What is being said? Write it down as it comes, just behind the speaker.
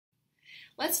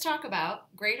Let's talk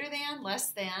about greater than,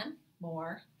 less than,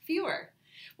 more, fewer.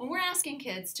 When we're asking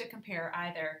kids to compare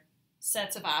either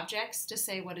sets of objects to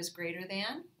say what is greater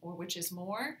than or which is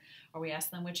more, or we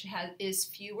ask them which is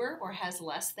fewer or has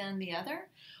less than the other,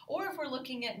 or if we're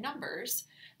looking at numbers,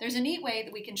 there's a neat way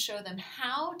that we can show them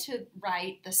how to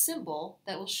write the symbol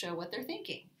that will show what they're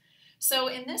thinking. So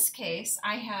in this case,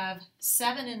 I have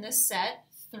 7 in this set,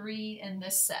 3 in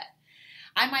this set.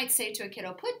 I might say to a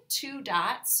kiddo, put 2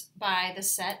 dots by the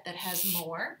set that has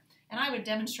more. And I would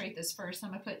demonstrate this first.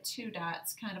 I'm going to put 2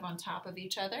 dots kind of on top of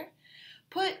each other.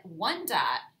 Put 1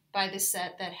 dot by the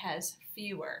set that has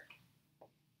fewer.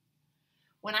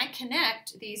 When I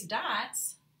connect these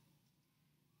dots,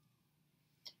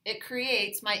 it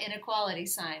creates my inequality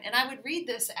sign. And I would read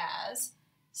this as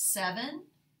 7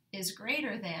 is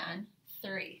greater than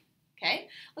 3. Okay?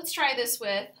 Let's try this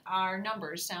with our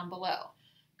numbers down below.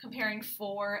 Comparing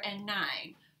 4 and 9.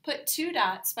 Put 2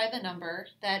 dots by the number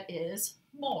that is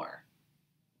more.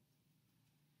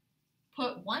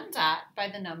 Put 1 dot by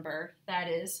the number that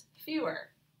is fewer.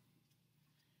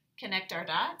 Connect our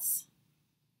dots.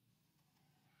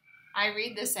 I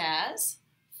read this as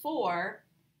 4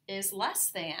 is less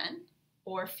than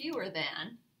or fewer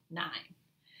than 9.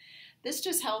 This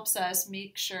just helps us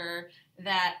make sure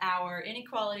that our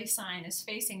inequality sign is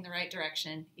facing the right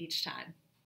direction each time.